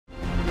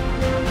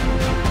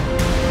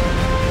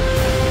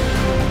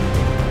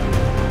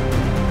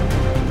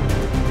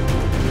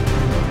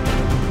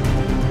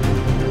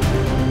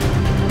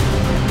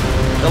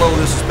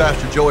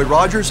Joey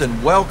Rogers,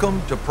 and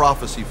welcome to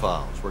Prophecy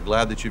Files. We're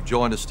glad that you've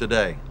joined us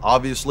today.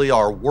 Obviously,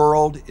 our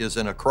world is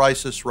in a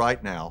crisis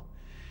right now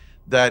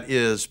that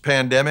is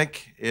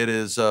pandemic. It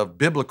is of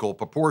biblical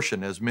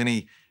proportion, as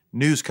many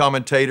news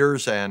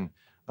commentators and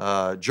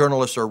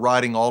journalists are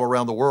writing all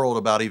around the world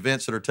about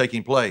events that are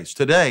taking place.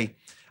 Today,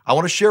 I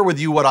want to share with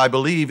you what I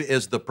believe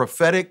is the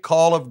prophetic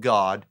call of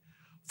God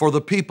for the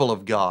people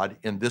of God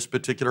in this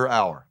particular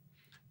hour.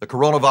 The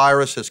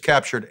coronavirus has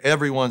captured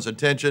everyone's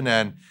attention,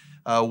 and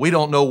we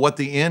don't know what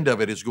the end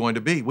of it is going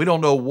to be. We don't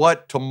know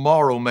what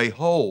tomorrow may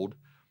hold,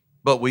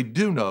 but we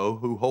do know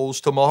who holds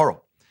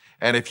tomorrow.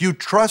 And if you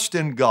trust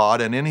in God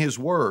and in His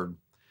Word,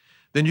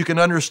 then you can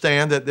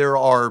understand that there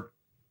are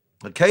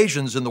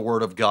occasions in the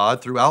Word of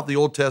God throughout the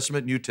Old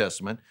Testament, New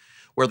Testament,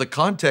 where the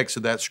context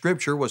of that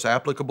Scripture was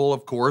applicable,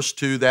 of course,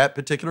 to that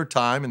particular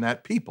time and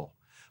that people.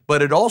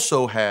 But it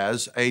also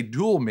has a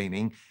dual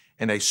meaning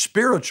and a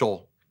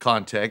spiritual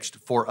context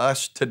for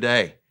us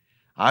today.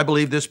 I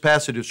believe this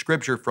passage of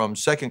Scripture from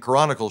 2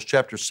 Chronicles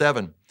chapter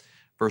 7,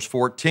 verse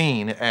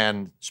 14,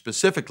 and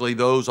specifically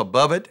those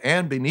above it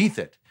and beneath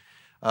it,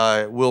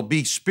 will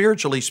be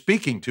spiritually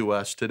speaking to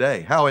us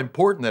today. How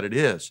important that it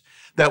is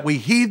that we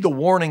heed the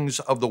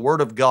warnings of the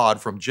Word of God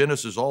from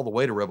Genesis all the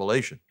way to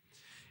Revelation.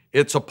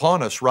 It's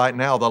upon us right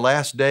now. The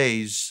last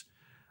days,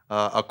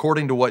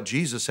 according to what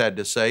Jesus had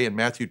to say in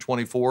Matthew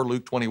 24,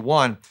 Luke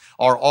 21,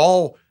 are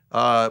all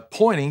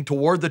pointing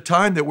toward the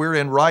time that we're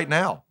in right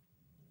now.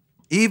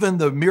 Even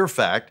the mere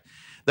fact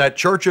that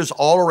churches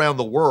all around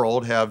the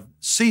world have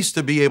ceased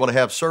to be able to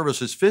have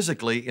services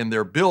physically in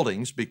their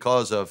buildings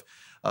because of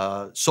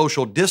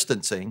social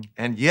distancing,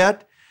 and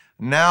yet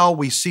now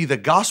we see the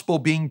gospel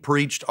being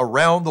preached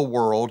around the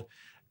world.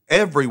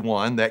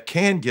 Everyone that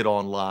can get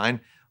online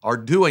are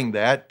doing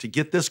that to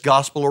get this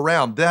gospel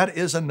around. That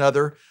is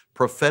another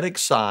prophetic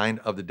sign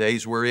of the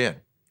days we're in.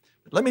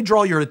 But let me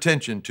draw your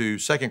attention to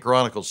 2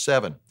 Chronicles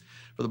 7.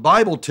 For the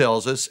Bible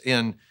tells us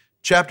in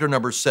chapter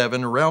number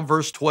 7, around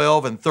verse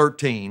 12 and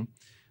 13,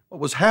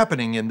 what was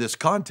happening in this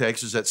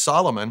context is that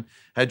Solomon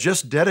had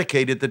just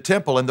dedicated the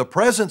temple and the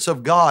presence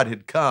of God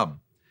had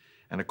come.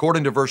 And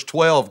according to verse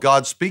 12,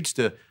 God speaks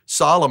to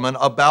Solomon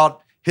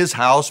about his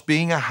house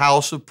being a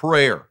house of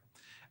prayer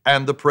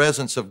and the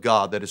presence of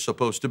God that is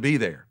supposed to be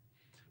there.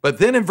 But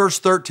then in verse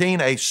 13,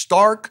 a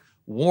stark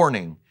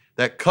warning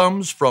that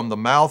comes from the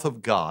mouth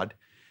of God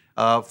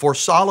for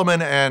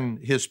Solomon and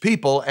his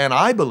people, and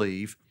I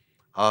believe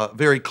a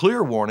very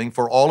clear warning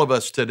for all of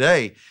us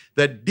today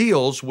that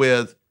deals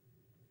with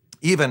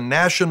even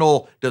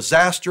national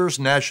disasters,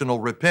 national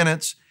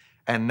repentance,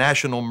 and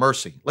national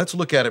mercy. Let's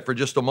look at it for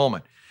just a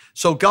moment.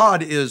 So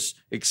God is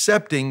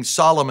accepting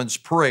Solomon's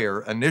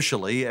prayer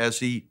initially as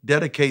he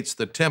dedicates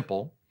the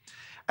temple,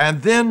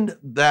 and then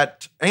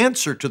that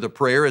answer to the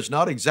prayer is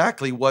not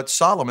exactly what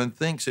Solomon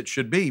thinks it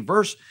should be.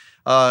 Verse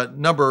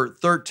number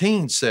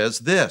 13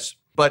 says this,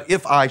 "But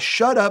if I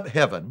shut up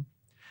heaven,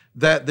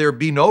 that there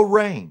be no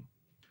rain,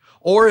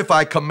 or if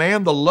I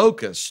command the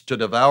locusts to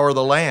devour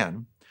the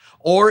land,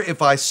 or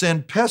if I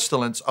send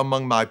pestilence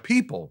among my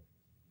people,"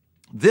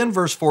 then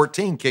verse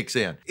 14 kicks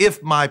in.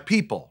 "If my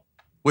people,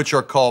 which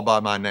are called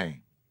by my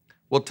name."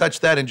 We'll touch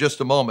that in just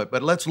a moment,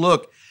 but let's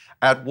look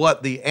at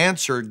what the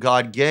answer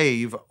God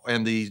gave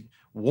and the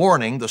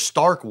warning, the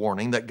stark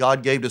warning that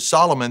God gave to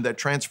Solomon that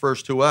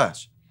transfers to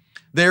us.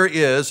 There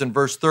is in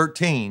verse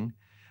 13,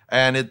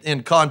 and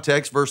in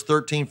context, verse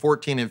 13,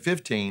 14, and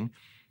 15,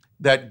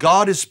 that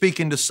God is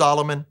speaking to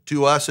Solomon,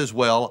 to us as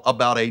well,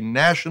 about a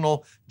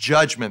national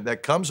judgment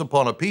that comes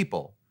upon a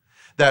people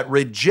that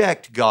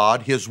reject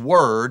God, His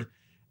Word,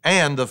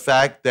 and the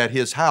fact that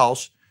His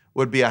house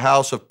would be a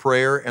house of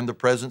prayer and the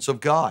presence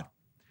of God.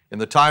 In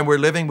the time we're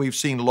living, we've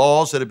seen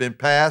laws that have been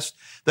passed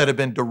that have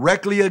been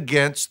directly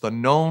against the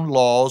known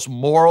laws,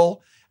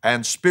 moral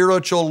and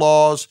spiritual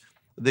laws,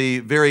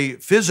 the very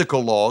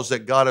physical laws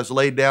that God has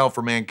laid down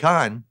for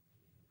mankind,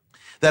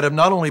 that have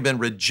not only been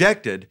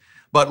rejected,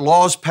 but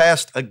laws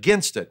passed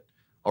against it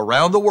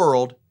around the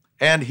world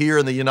and here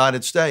in the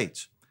United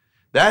States.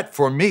 That,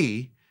 for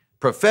me,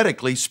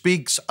 prophetically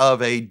speaks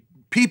of a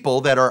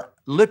people that are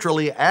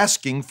literally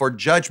asking for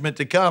judgment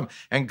to come.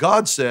 And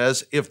God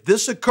says, if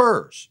this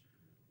occurs,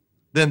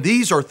 then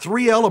these are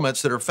three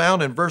elements that are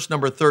found in verse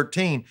number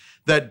 13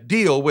 that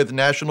deal with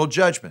national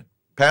judgment.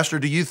 Pastor,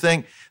 do you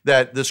think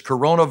that this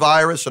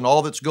coronavirus and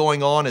all that's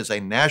going on is a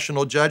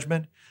national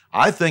judgment?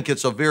 I think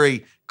it's a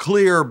very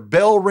clear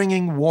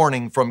bell-ringing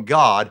warning from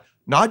God,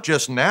 not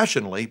just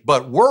nationally,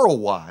 but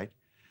worldwide,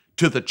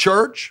 to the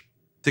church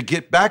to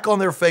get back on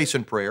their face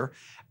in prayer,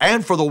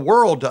 and for the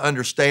world to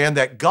understand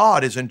that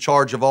God is in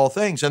charge of all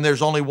things, and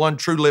there's only one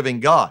true living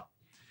God.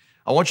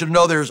 I want you to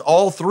know there's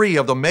all three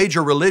of the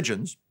major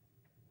religions,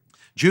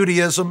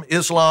 Judaism,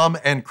 Islam,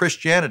 and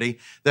Christianity,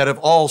 that have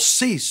all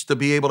ceased to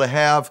be able to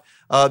have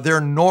their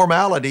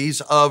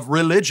normalities of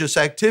religious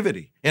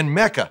activity. In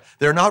Mecca,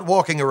 they're not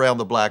walking around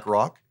the Black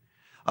Rock.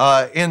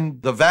 In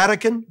the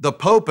Vatican, the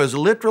Pope has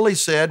literally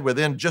said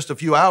within just a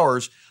few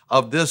hours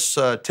of this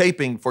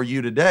taping for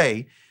you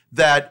today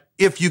that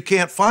if you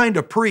can't find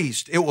a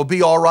priest, it will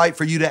be all right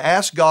for you to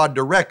ask God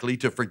directly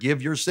to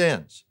forgive your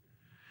sins.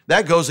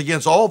 That goes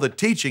against all the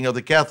teaching of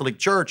the Catholic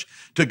Church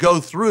to go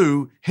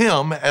through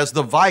him as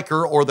the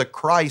vicar or the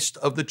Christ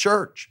of the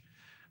church.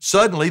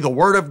 Suddenly, the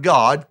Word of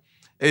God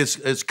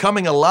is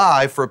coming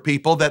alive for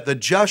people that the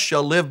just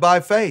shall live by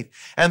faith.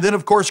 And then,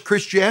 of course,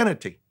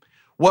 Christianity.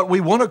 What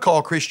we want to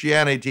call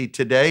Christianity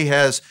today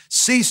has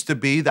ceased to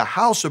be the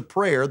house of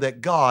prayer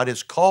that God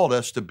has called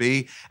us to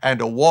be and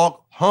to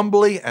walk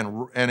humbly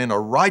and in a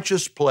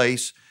righteous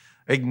place,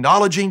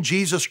 acknowledging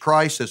Jesus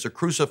Christ as a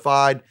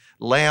crucified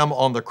lamb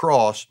on the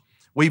cross.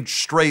 We've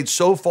strayed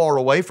so far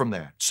away from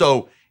that.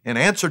 So, in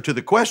answer to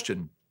the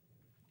question,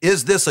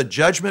 is this a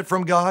judgment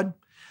from God?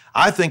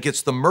 I think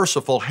it's the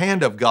merciful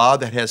hand of God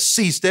that has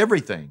ceased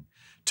everything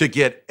to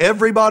get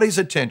everybody's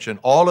attention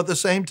all at the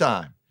same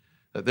time,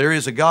 that there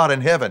is a God in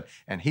heaven,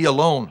 and He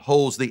alone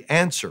holds the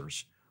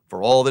answers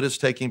for all that is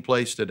taking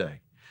place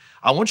today.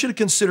 I want you to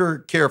consider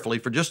carefully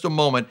for just a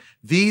moment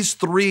these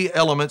three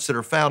elements that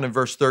are found in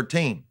verse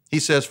 13. He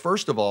says,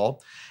 first of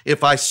all,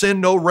 if I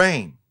send no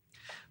rain.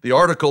 The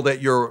article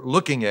that you're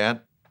looking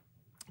at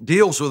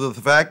deals with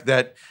the fact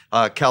that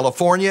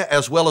California,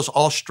 as well as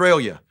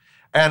Australia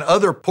and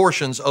other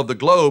portions of the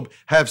globe,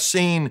 have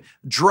seen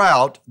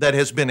drought that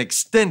has been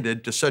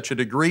extended to such a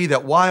degree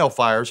that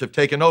wildfires have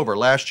taken over.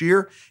 Last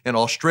year in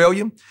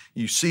Australia,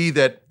 you see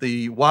that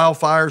the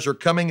wildfires are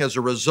coming as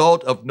a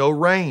result of no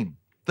rain.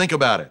 Think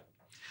about it.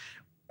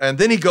 And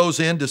then he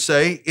goes in to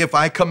say, if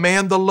I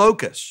command the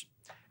locusts,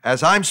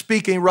 as I'm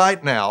speaking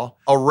right now,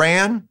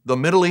 Iran, the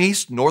Middle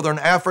East, Northern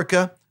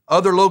Africa,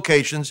 other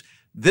locations,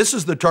 this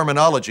is the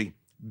terminology,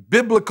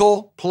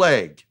 biblical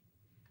plague.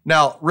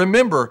 Now,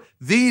 remember,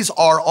 these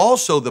are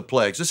also the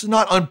plagues. This is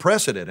not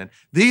unprecedented.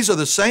 These are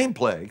the same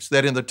plagues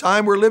that in the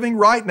time we're living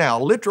right now,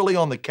 literally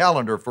on the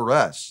calendar for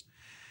us,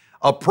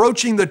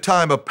 approaching the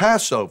time of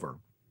Passover,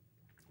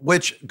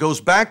 which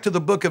goes back to the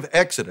book of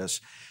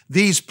Exodus,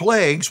 these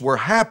plagues were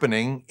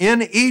happening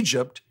in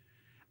Egypt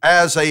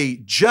as a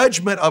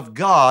judgment of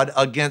God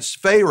against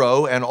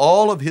Pharaoh and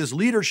all of his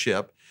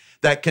leadership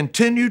that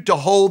continued to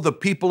hold the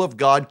people of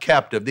God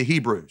captive, the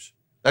Hebrews.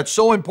 That's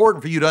so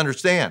important for you to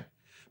understand,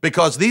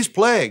 because these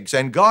plagues,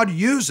 and God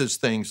uses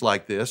things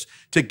like this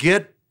to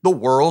get the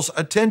world's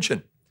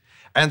attention.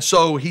 And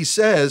so he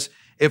says,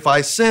 if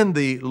I send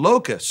the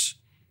locusts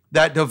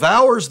that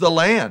devours the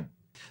land,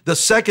 the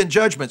second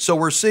judgment. So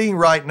we're seeing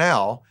right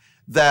now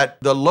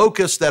that the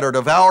locusts that are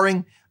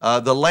devouring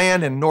the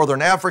land in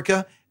northern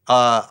Africa,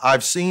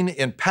 I've seen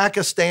in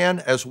Pakistan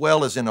as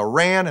well as in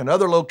Iran and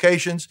other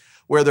locations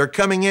where they're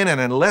coming in and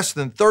in less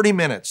than 30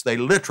 minutes, they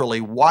literally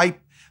wipe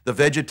the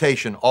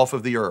vegetation off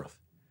of the earth.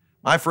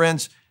 My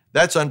friends,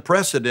 that's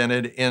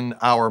unprecedented in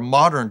our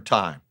modern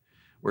time.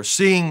 We're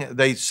seeing,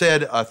 they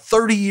said, a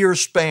 30-year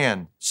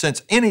span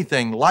since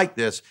anything like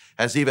this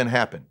has even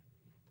happened.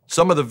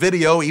 Some of the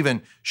video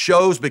even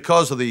shows,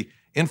 because of the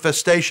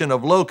infestation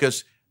of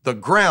locusts, the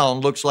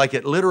ground looks like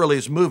it literally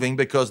is moving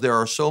because there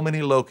are so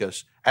many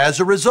locusts as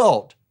a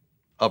result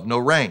of no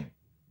rain.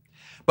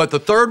 But the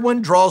third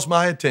one draws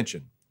my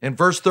attention. In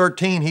verse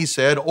 13, he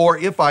said, or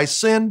if I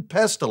send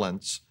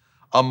pestilence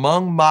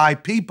among my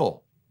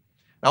people.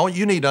 Now,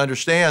 you need to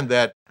understand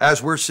that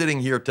as we're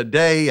sitting here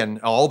today and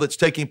all that's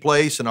taking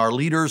place, and our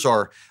leaders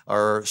are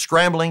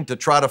scrambling to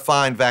try to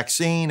find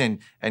vaccine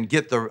and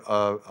get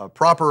the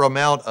proper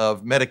amount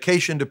of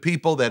medication to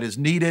people that is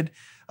needed,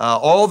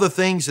 all the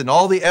things and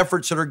all the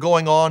efforts that are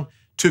going on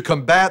to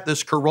combat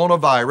this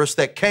coronavirus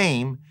that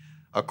came,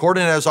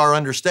 according as our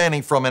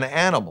understanding, from an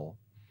animal.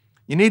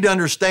 You need to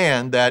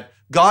understand that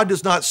God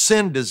does not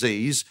send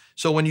disease.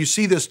 So when you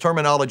see this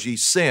terminology,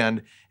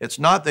 send, it's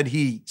not that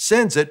He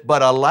sends it,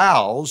 but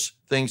allows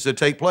things to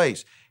take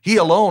place. He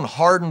alone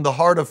hardened the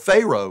heart of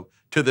Pharaoh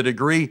to the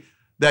degree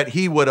that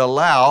he would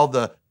allow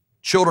the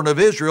children of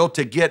Israel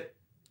to get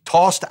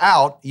tossed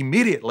out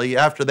immediately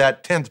after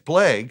that 10th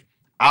plague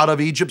out of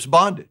Egypt's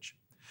bondage.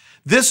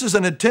 This is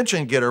an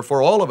attention getter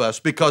for all of us,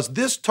 because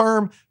this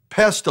term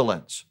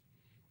pestilence,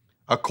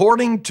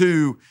 according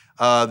to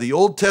the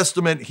Old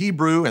Testament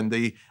Hebrew and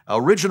the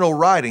original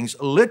writings,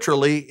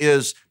 literally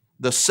is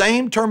the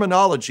same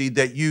terminology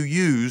that you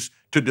use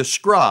to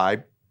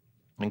describe,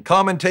 and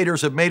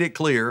commentators have made it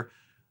clear,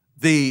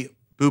 the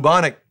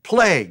bubonic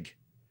plague.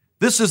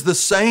 This is the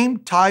same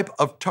type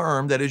of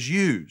term that is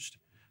used.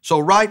 So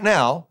right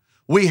now,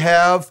 we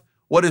have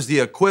what is the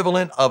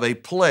equivalent of a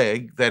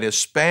plague that is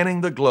spanning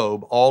the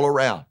globe all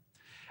around.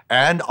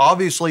 And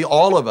obviously,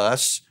 all of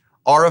us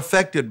are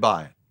affected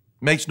by it.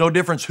 Makes no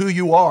difference who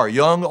you are,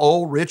 young,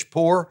 old, rich,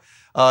 poor,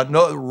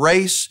 no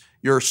race,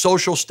 your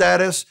social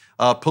status,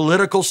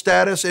 political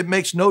status. It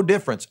makes no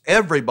difference.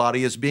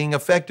 Everybody is being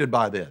affected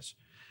by this.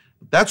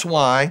 That's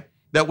why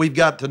that we've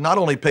got to not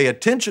only pay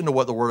attention to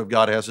what the Word of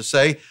God has to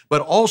say,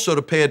 but also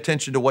to pay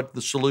attention to what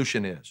the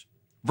solution is.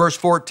 Verse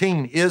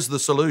 14 is the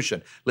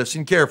solution.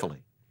 Listen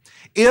carefully.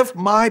 If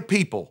my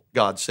people,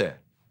 God said,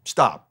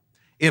 stop.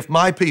 If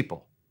my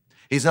people,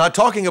 He's not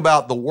talking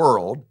about the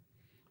world,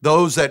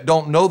 those that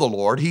don't know the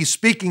Lord. He's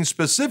speaking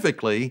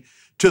specifically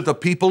to the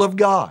people of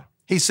God.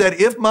 He said,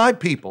 if my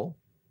people,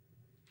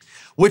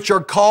 which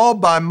are called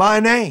by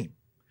my name.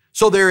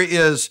 So there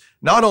is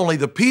not only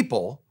the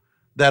people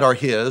that are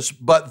his,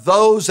 but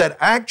those that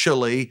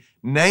actually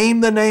name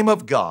the name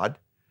of God.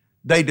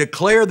 They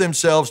declare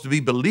themselves to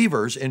be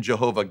believers in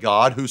Jehovah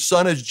God, whose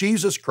son is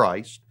Jesus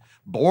Christ,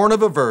 born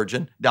of a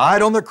virgin,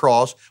 died on the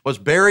cross, was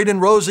buried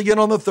and rose again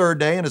on the third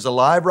day and is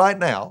alive right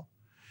now.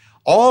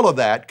 All of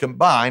that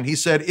combined, he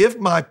said, if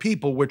my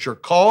people, which are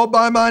called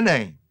by my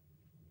name,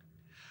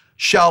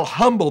 shall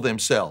humble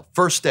themselves.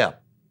 First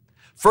step.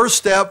 First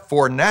step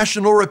for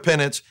national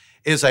repentance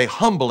is a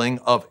humbling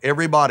of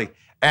everybody.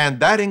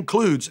 And that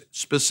includes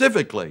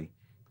specifically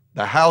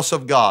the house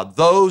of God,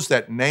 those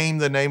that name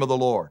the name of the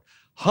Lord.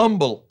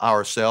 Humble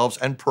ourselves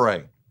and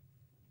pray.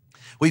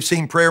 We've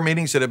seen prayer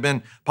meetings that have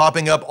been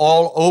popping up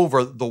all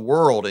over the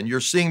world, and you're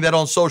seeing that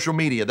on social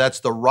media.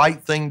 That's the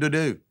right thing to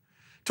do,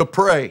 to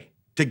pray,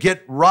 to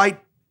get right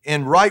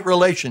in right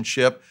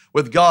relationship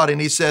with God.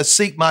 And he says,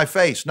 seek my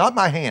face, not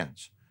my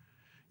hands.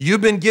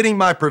 You've been getting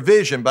my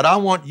provision, but I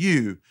want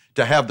you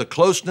to have the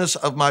closeness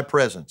of my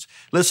presence.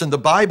 Listen, the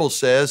Bible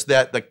says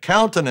that the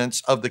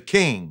countenance of the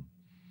king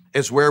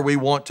is where we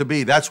want to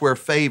be. That's where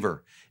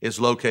favor is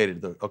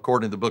located,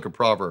 according to the book of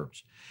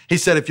Proverbs. He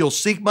said, if you'll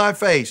seek my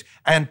face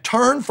and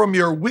turn from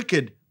your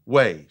wicked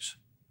ways,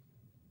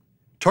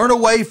 turn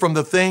away from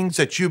the things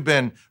that you've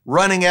been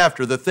running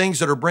after, the things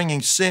that are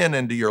bringing sin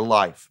into your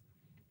life.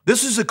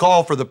 This is a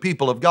call for the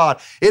people of God.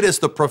 It is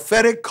the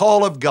prophetic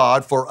call of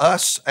God for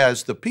us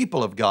as the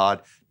people of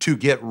God to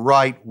get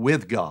right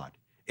with God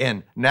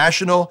in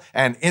national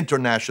and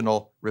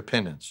international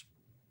repentance.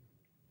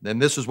 Then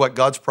this is what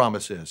God's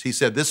promise is. He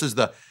said, this is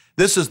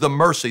the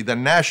mercy, the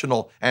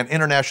national and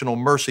international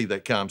mercy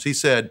that comes. He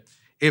said,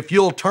 if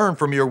you'll turn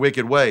from your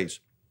wicked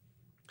ways,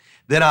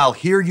 then I'll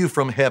hear you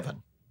from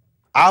heaven.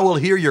 I will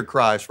hear your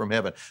cries from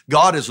heaven.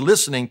 God is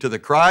listening to the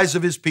cries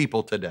of his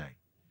people today.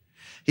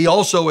 He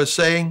also is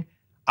saying,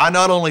 I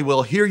not only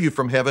will hear you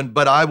from heaven,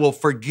 but I will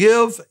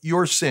forgive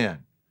your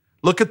sin.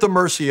 Look at the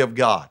mercy of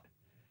God.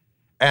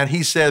 And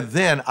he said,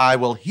 then I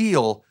will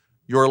heal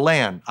your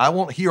land. I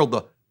won't heal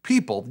the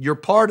people, you're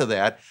part of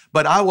that,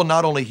 but I will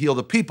not only heal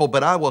the people,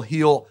 but I will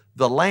heal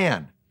the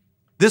land.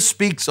 This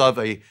speaks of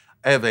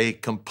a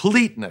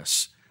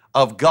completeness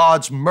of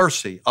God's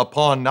mercy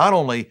upon not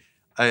only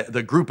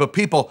the group of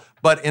people,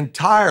 but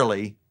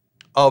entirely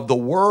of the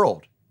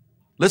world.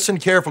 Listen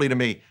carefully to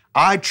me.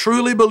 I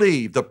truly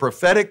believe the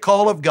prophetic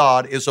call of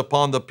God is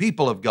upon the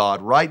people of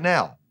God right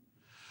now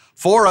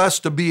for us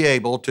to be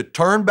able to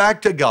turn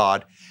back to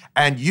God,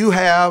 and you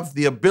have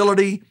the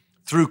ability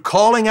through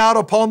calling out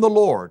upon the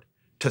Lord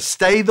to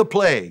stay the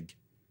plague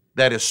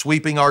that is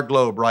sweeping our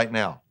globe right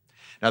now.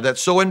 Now,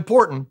 that's so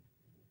important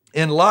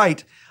in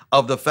light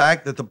of the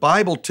fact that the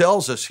Bible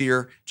tells us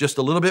here just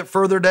a little bit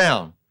further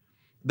down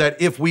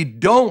that if we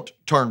don't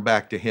turn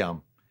back to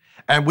him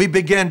and we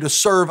begin to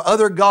serve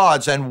other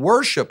gods and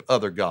worship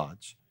other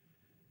gods,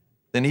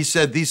 then he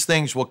said these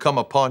things will come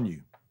upon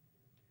you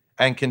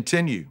and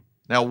continue.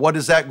 Now, what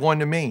is that going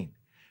to mean?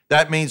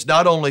 That means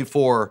not only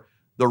for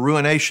the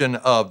ruination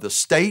of the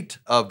state,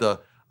 of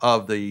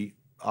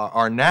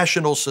our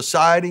national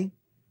society,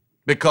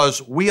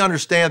 because we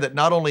understand that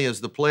not only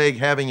is the plague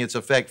having its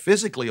effect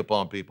physically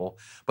upon people,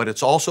 but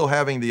it's also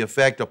having the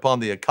effect upon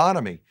the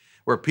economy,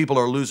 where people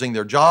are losing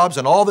their jobs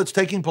and all that's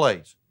taking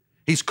place.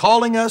 He's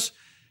calling us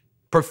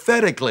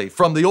prophetically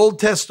from the Old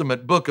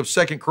Testament book of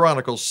 2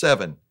 Chronicles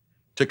 7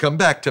 to come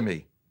back to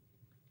me.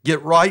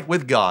 Get right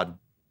with God.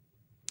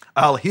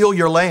 I'll heal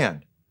your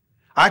land.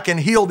 God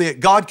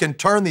can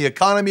turn the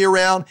economy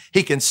around.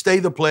 He can stay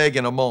the plague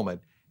in a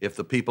moment if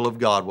the people of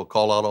God will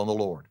call out on the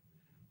Lord.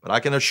 But I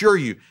can assure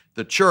you,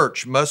 the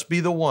church must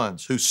be the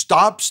ones who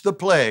stops the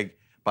plague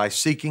by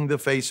seeking the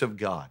face of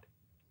God.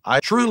 I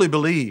truly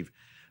believe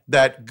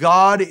that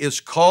God is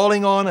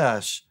calling on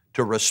us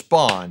to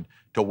respond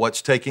to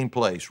what's taking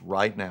place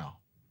right now.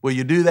 Will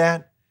you do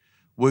that?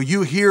 Will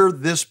you hear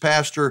this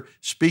pastor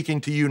speaking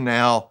to you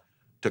now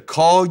to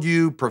call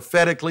you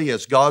prophetically,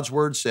 as God's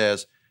word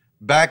says,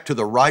 back to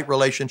the right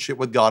relationship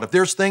with God? If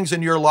there's things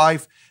in your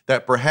life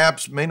that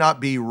perhaps may not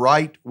be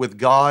right with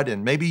God,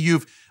 and maybe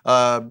you've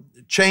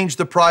changed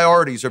the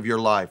priorities of your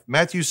life.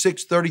 Matthew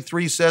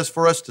 6:33 says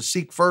for us to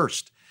seek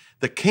first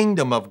the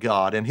kingdom of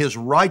God and his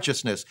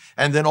righteousness,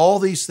 and then all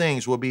these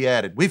things will be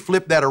added. We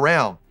flip that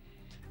around,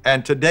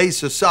 and today's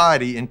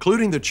society,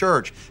 including the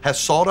church, has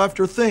sought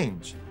after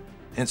things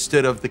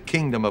instead of the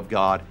kingdom of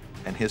God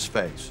and his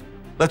face.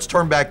 Let's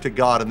turn back to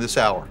God in this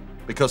hour,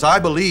 because I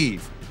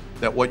believe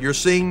that what you're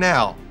seeing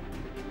now,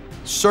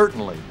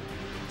 certainly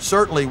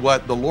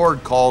what the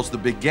Lord calls the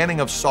beginning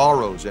of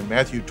sorrows in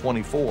Matthew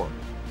 24,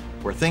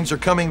 where things are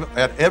coming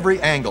at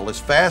every angle as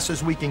fast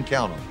as we can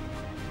count them.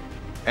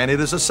 And it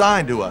is a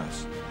sign to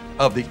us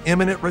of the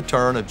imminent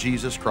return of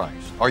Jesus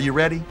Christ. Are you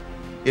ready?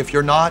 If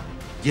you're not,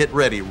 get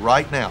ready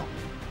right now.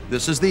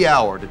 This is the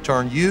hour to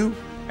turn you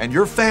and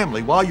your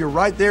family, while you're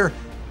right there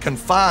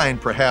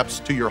confined perhaps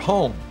to your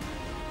home,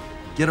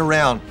 get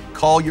around,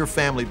 call your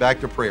family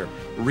back to prayer.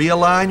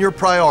 Realign your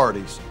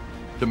priorities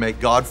to make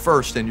God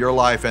first in your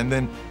life, and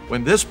then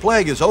when this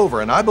plague is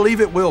over, and I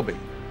believe it will be,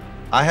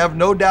 I have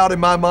no doubt in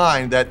my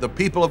mind that the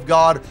people of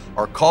God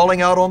are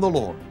calling out on the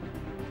Lord.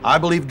 I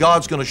believe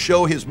God's going to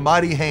show His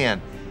mighty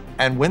hand.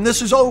 And when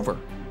this is over,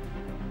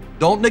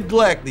 don't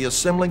neglect the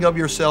assembling of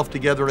yourself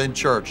together in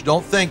church.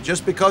 Don't think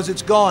just because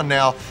it's gone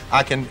now,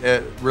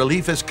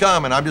 relief has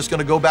come and I'm just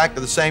going to go back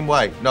to the same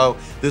way. No,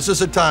 this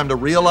is a time to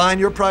realign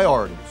your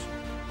priorities,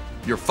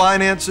 your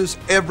finances,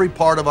 every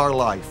part of our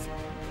life.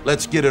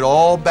 Let's get it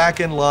all back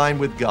in line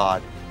with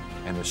God.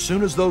 And as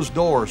soon as those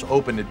doors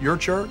open at your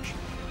church,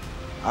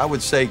 I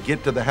would say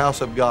get to the house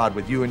of God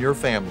with you and your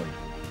family,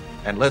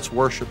 and let's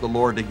worship the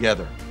Lord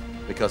together.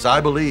 Because I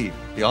believe,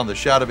 beyond the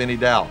shadow of any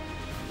doubt,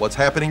 what's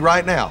happening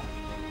right now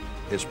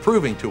is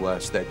proving to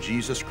us that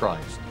Jesus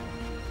Christ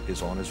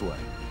is on His way.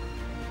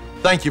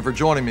 Thank you for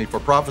joining me for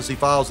Prophecy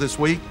Files this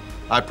week.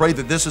 I pray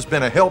that this has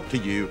been a help to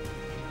you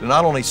to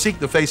not only seek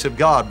the face of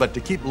God, but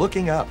to keep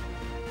looking up,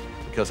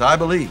 because I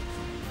believe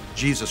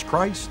Jesus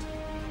Christ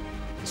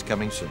is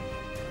coming soon.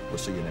 We'll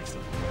see you next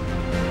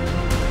time.